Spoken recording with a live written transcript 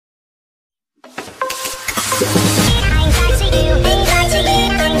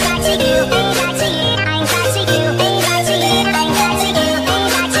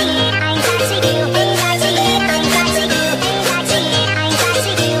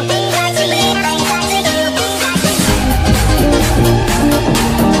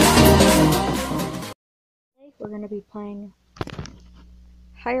be playing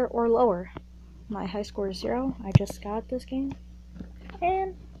higher or lower. My high score is 0. I just got this game.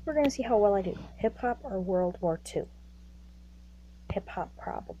 And we're going to see how well I do. Hip-hop or World War II? Hip-hop,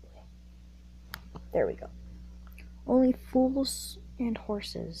 probably. There we go. Only fools and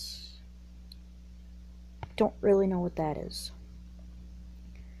horses. Don't really know what that is.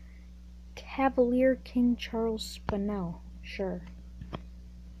 Cavalier King Charles Spinell. Sure.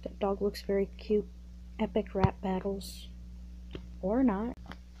 That dog looks very cute. Epic rap battles. Or not.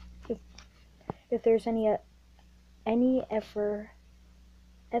 If there's any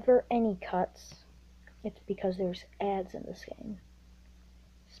cuts, it's because there's ads in this game.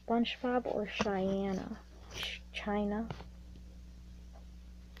 SpongeBob or China?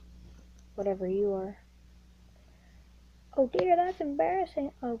 Whatever you are. Oh dear, that's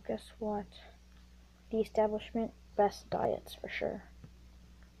embarrassing. Oh, guess what? The establishment, best diets for sure.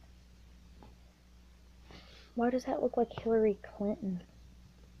 Why does that look like Hillary Clinton?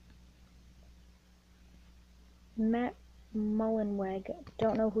 Matt Mullenweg,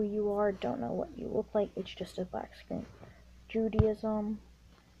 don't know who you are, don't know what you look like, it's just a black screen. Judaism.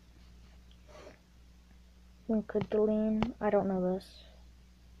 Unkadeline, I don't know this.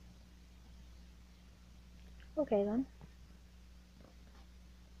 Okay then.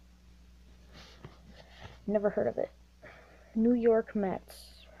 Never heard of it. New York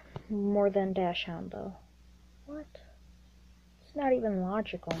Mets. More than Dashhound though. What? It's not even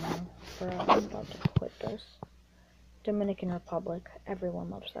logical now. Bro, I'm about to quit this. Dominican Republic. Everyone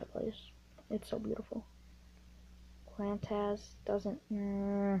loves that place. It's so beautiful. Qantas doesn't...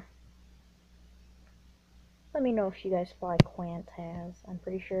 Let me know if you guys fly Qantas. I'm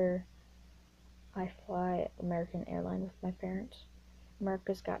pretty sure I fly American Airlines with my parents.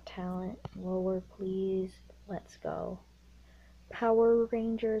 America's Got Talent. Lower, please. Let's go. Power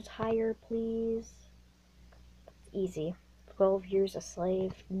Rangers. Higher, please. Easy. 12 Years a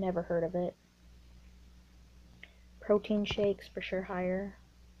Slave. Never heard of it. Protein shakes. For sure higher.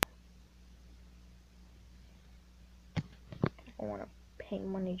 I want to pay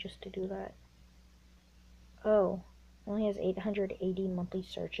money just to do that. Oh. Only has 880 monthly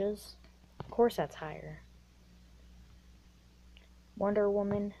searches. Of course that's higher. Wonder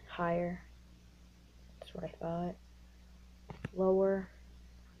Woman, higher. That's what I thought. Lower.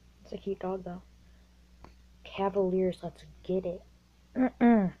 It's a cute dog though. Cavaliers, let's get it.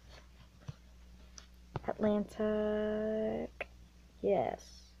 Atlantic. Yes.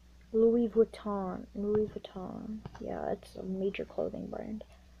 Louis Vuitton. Yeah, it's a major clothing brand.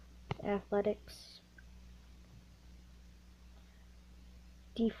 Athletics.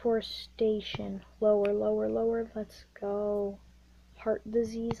 Deforestation. Lower. Let's go. Heart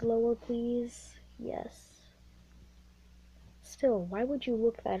disease, lower, please. Yes. Still, why would you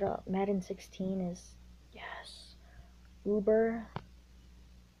look that up? Madden 16 is... Yes. Uber.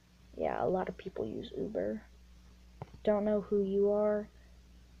 Yeah, a lot of people use Uber. Don't know who you are.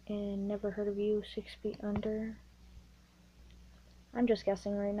 And never heard of you. 6 Feet Under. I'm just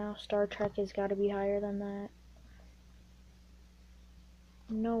guessing right now. Star Trek has got to be higher than that.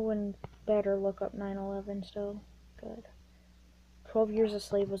 No one better look up 9/11 still. Good. 12 Years a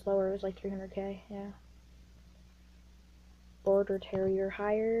Slave was lower. It was like 300k. Yeah. Border Terrier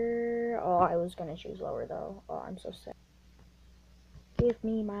higher. Oh, I was gonna choose lower though. Oh, I'm so sad. Give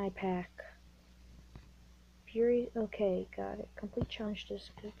me my pack. Fury. Okay, got it. Complete challenge to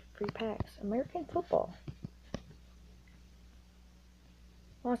skip free packs. American football.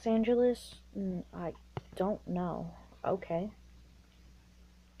 Los Angeles. I don't know. Okay.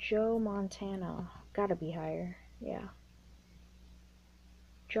 Joe Montana. Gotta be higher. Yeah.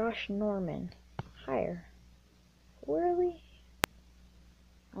 Josh Norman. Higher. Really?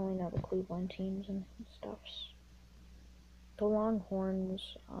 I only know the Cleveland teams and stuffs. The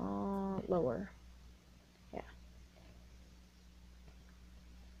Longhorns, lower. Yeah.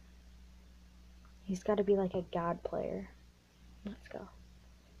 He's got to be like a god player. Let's go.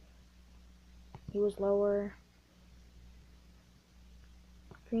 He was lower.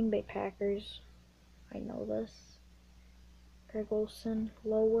 Green Bay Packers. I know this. Greg Olson,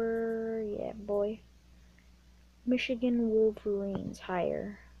 lower. Yeah, boy. Michigan Wolverines,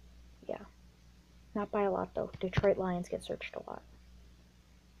 higher. Yeah. Not by a lot, though. Detroit Lions get searched a lot.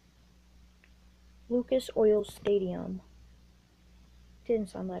 Lucas Oil Stadium. Didn't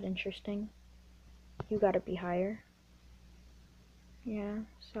sound that interesting. You gotta be higher. Yeah.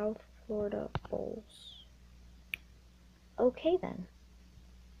 South Florida Bulls. Okay, then.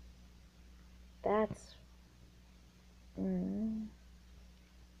 That's...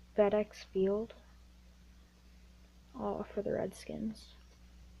 FedEx Field. Oh, for the Redskins.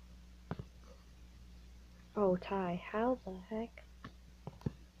 Oh, Ty, how the heck?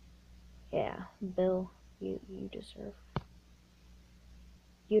 Yeah, Bill, you deserve.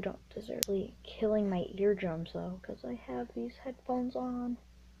 You don't deserve killing my eardrums though, because I have these headphones on.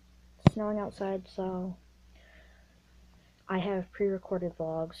 It's snowing outside, so I have pre-recorded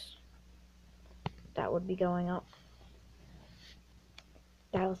vlogs that would be going up.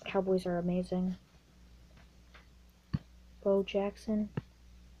 Dallas Cowboys are amazing. Bo Jackson.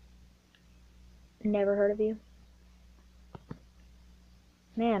 Never heard of you.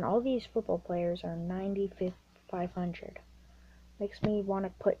 Man, all these football players are 500. Makes me want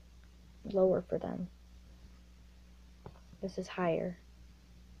to put lower for them. This is higher.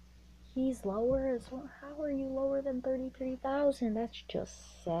 He's lower as well. How are you lower than 33,000? That's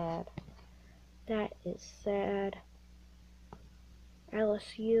just sad. That is sad.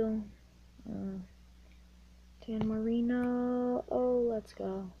 LSU. Dan Marino. Oh, let's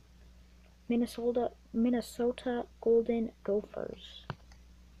go. Minnesota Golden Gophers.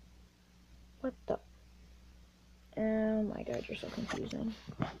 What the? Oh my god, you're so confusing.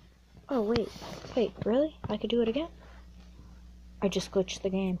 Oh, wait, really? I could do it again? I just glitched the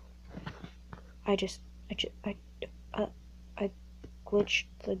game. I glitched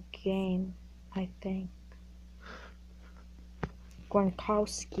the game, I think.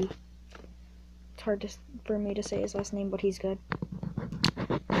 Gronkowski. It's hard for me to say his last name, but he's good.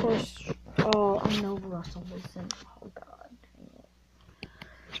 Of course. Oh, I know Russell Wilson. Oh god.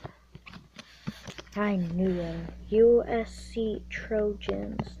 I knew him. USC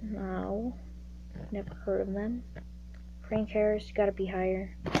Trojans. No. Never heard of them. Frank Harris, you gotta be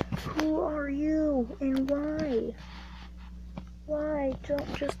higher. Who are you and why? Why?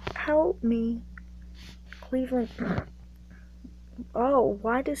 Don't just help me. Cleveland. Oh,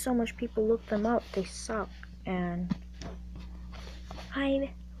 why do so much people look them up? They suck. And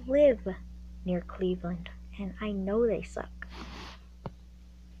I live near Cleveland, and I know they suck.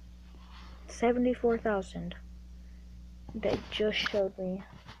 74,000. They just showed me.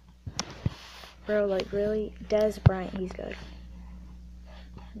 Bro, like, really? Des Bryant, he's good.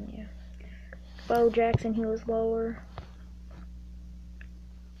 Yeah. Bo Jackson, he was lower.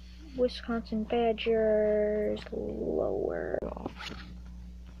 Wisconsin Badgers, lower.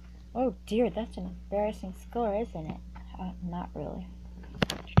 Oh dear, that's an embarrassing score, isn't it? Not really.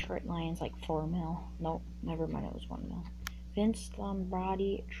 Detroit Lions, like 4 mil. Nope, never mind, it was 1 mil. Vince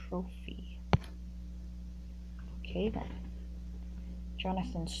Lombardi Trophy. Okay then.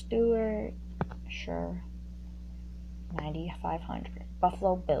 Jonathan Stewart, sure. 9,500.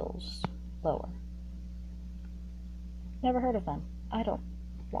 Buffalo Bills, lower. Never heard of them. I don't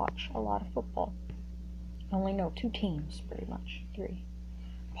watch a lot of football. I only know 2 teams, pretty much. 3.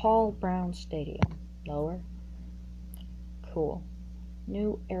 Paul Brown Stadium, lower. Cool.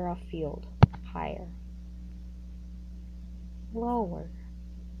 New Era Field, higher. Lower.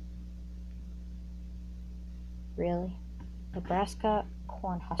 Really? Nebraska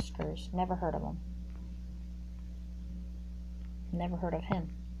Cornhuskers, never heard of them. Never heard of him.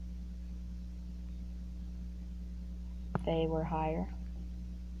 They were higher.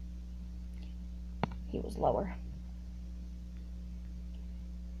 He was lower.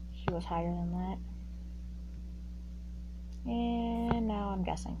 He was higher than that. And now I'm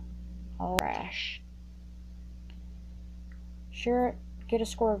guessing. I'll crash. Sure, get a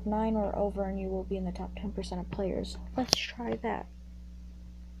score of 9 or over and you will be in the top 10% of players. Let's try that.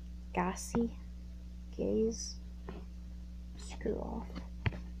 Gassy. Gaze. Screw off.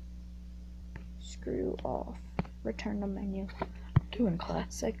 Screw off. Return to menu. Doing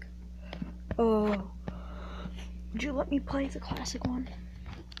classic. Oh. Would you let me play the classic one?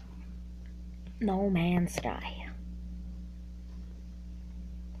 No Man's Sky.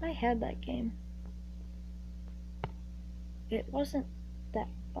 I had that game. It wasn't that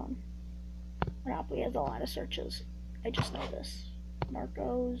fun. Monopoly has a lot of searches. I just know this.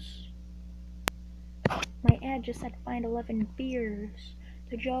 Marcos. My ad just said find 11 beers.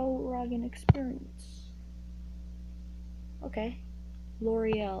 The Joe Rogan Experience. Okay.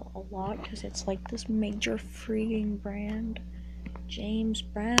 L'Oreal a lot because it's like this major freaking brand. James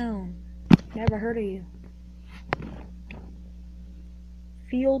Brown. Never heard of you.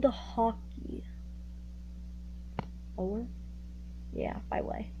 Field hockey. Lower? Yeah, by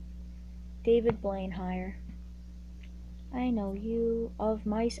way. David Blaine higher. I know you. Of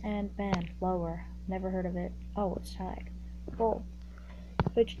Mice and Men, lower. Never heard of it. Oh, it's tied. Bull.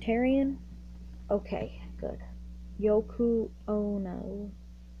 Vegetarian? Okay, good. Yoko Ono.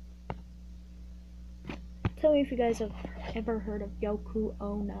 Tell me if you guys have ever heard of Yoko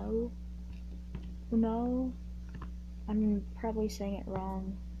Ono. Uno? I'm probably saying it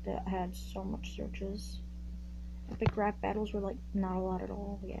wrong. That had so much searches. Epic rap battles were like not a lot at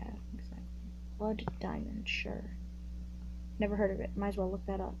all. Yeah, exactly. Blood Diamond, sure. Never heard of it. Might as well look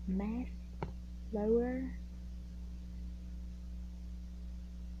that up. Mad Lower.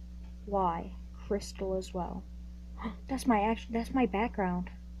 Why? Crystal as well. That's my background.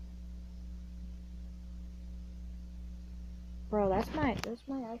 Bro, that's my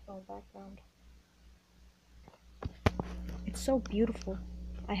iPhone background. It's so beautiful.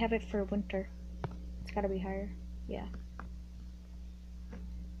 I have it for winter. It's gotta be higher. Yeah.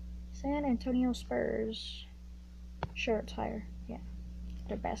 San Antonio Spurs. Sure, it's higher. Yeah.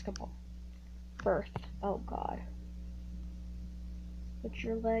 They're basketball. Birth. Oh god. Put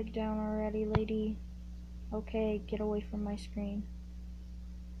your leg down already, lady. Okay, get away from my screen.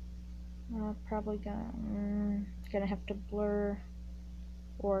 Probably gonna have to blur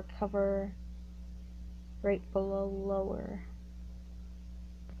or cover right below lower.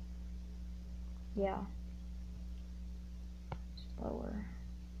 Yeah. Lower.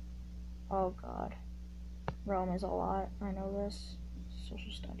 Oh god. Rome is a lot. I know this.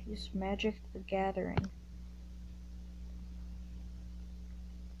 Social studies. Magic the Gathering.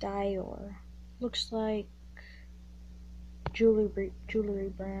 Dior. Looks like jewelry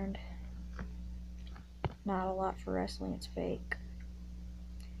brand. Not a lot for wrestling, it's fake.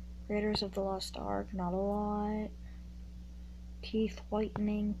 Raiders of the Lost Ark, not a lot. Teeth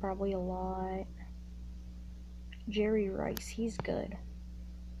whitening, probably a lot. Jerry Rice, he's good.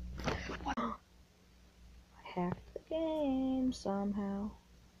 What? I hacked the game somehow.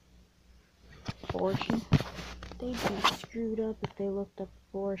 Abortion. They'd be screwed up if they looked up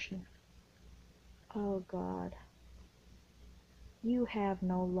abortion. Oh god. You have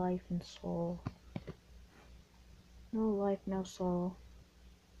no life and soul. No life, no soul.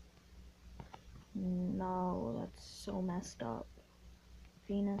 No, that's so messed up.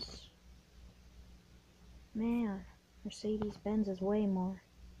 Venus. Man, Mercedes-Benz is way more.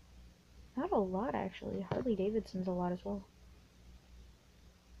 Not a lot, actually. Harley Davidson's a lot as well.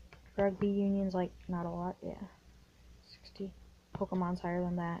 Rugby union's like, not a lot, yeah. 60. Pokemon's higher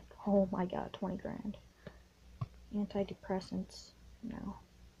than that. Oh my god, 20 grand. Antidepressants, no.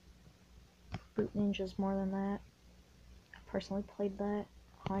 Fruit Ninja's more than that. I personally played that.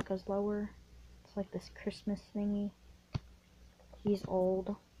 Haneka's lower. It's like this Christmas thingy. He's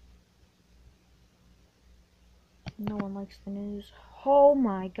old. No one likes the news. Oh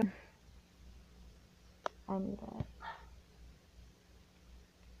my god. I knew that.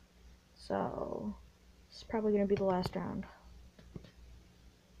 So, this is probably going to be the last round.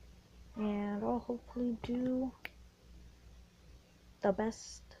 And I'll hopefully do the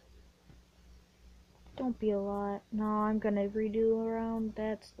best. Don't be a lot. No, I'm going to redo a round.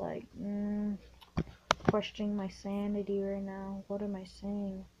 That's like, questioning my sanity right now. What am I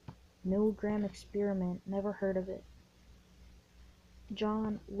saying? Milgram experiment. Never heard of it.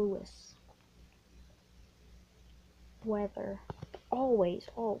 John Lewis. Weather. Always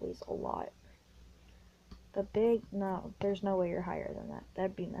a lot. The big, no, there's no way you're higher than that.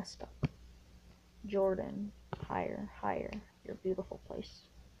 That'd be messed up. Jordan, higher. Your beautiful place.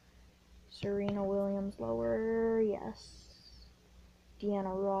 Serena Williams, lower, yes.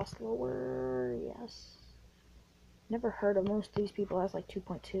 Deanna Ross, lower, yes. Never heard of most of these people as like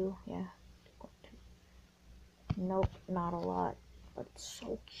 2.2, yeah. 2.2. Nope, not a lot. But it's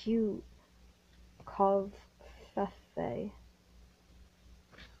so cute. Cov Fefe.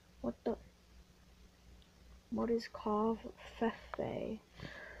 What is Cov Fefe?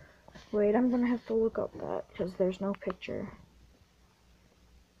 Wait, I'm gonna have to look up that because there's no picture.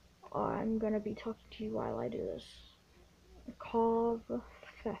 I'm gonna be talking to you while I do this. Cov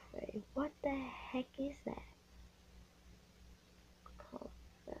Fefe. What the heck is that? Cov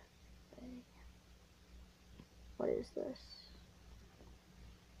Fefe. What is this?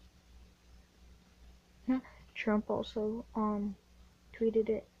 Trump also tweeted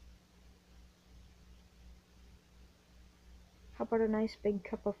it. How about a nice big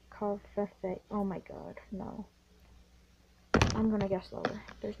cup of coffee? Oh my god, no. I'm gonna guess lower.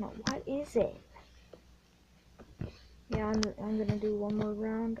 There's no. What is it? Yeah, I'm gonna do one more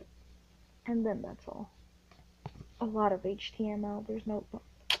round, and then that's all. A lot of HTML. There's no.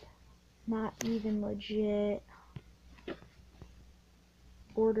 Not even legit.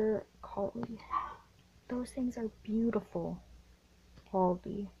 Border collie. Those things are beautiful.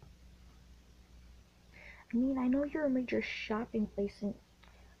 Aldi. I mean, I know you're a major shopping place, and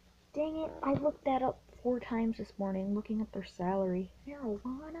dang it, I looked that up 4 times this morning, looking at their salary.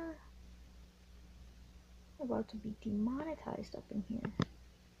 Marijuana? I'm about to be demonetized up in here.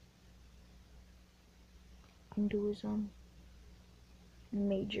 Hinduism.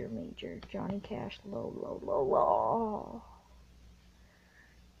 Major, Johnny Cash, low.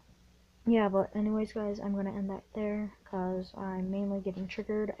 Yeah, but anyways, guys, I'm gonna end that there, because I'm mainly getting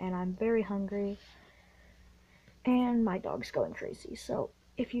triggered, and I'm very hungry, and my dog's going crazy. So,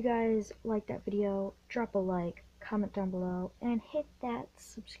 if you guys like that video, drop a like, comment down below, and hit that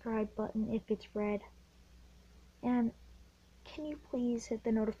subscribe button if it's red, and can you please hit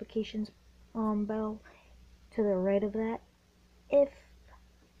the notifications bell to the right of that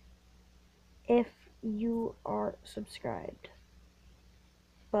if you are subscribed.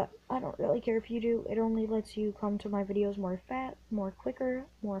 But I don't really care if you do. It only lets you come to my videos quicker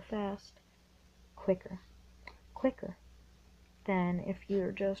than if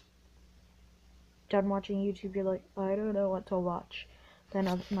you're just done watching YouTube. You're like, I don't know what to watch.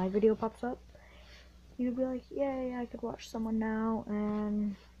 Then my video pops up. You'd be like, yay, I could watch someone now.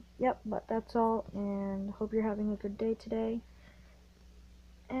 And yep, but that's all. And hope you're having a good day today.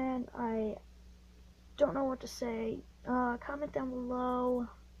 And I don't know what to say. Comment down below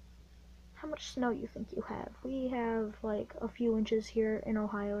how much snow you think you have. We have like a few inches here in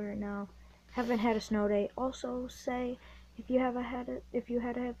Ohio right now. Haven't had a snow day. Also say if you had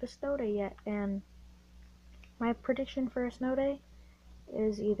a snow day yet. And my prediction for a snow day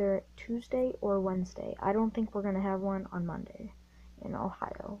is either Tuesday or Wednesday. I don't think we're gonna have one on Monday in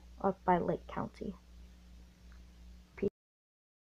Ohio, up by Lake County.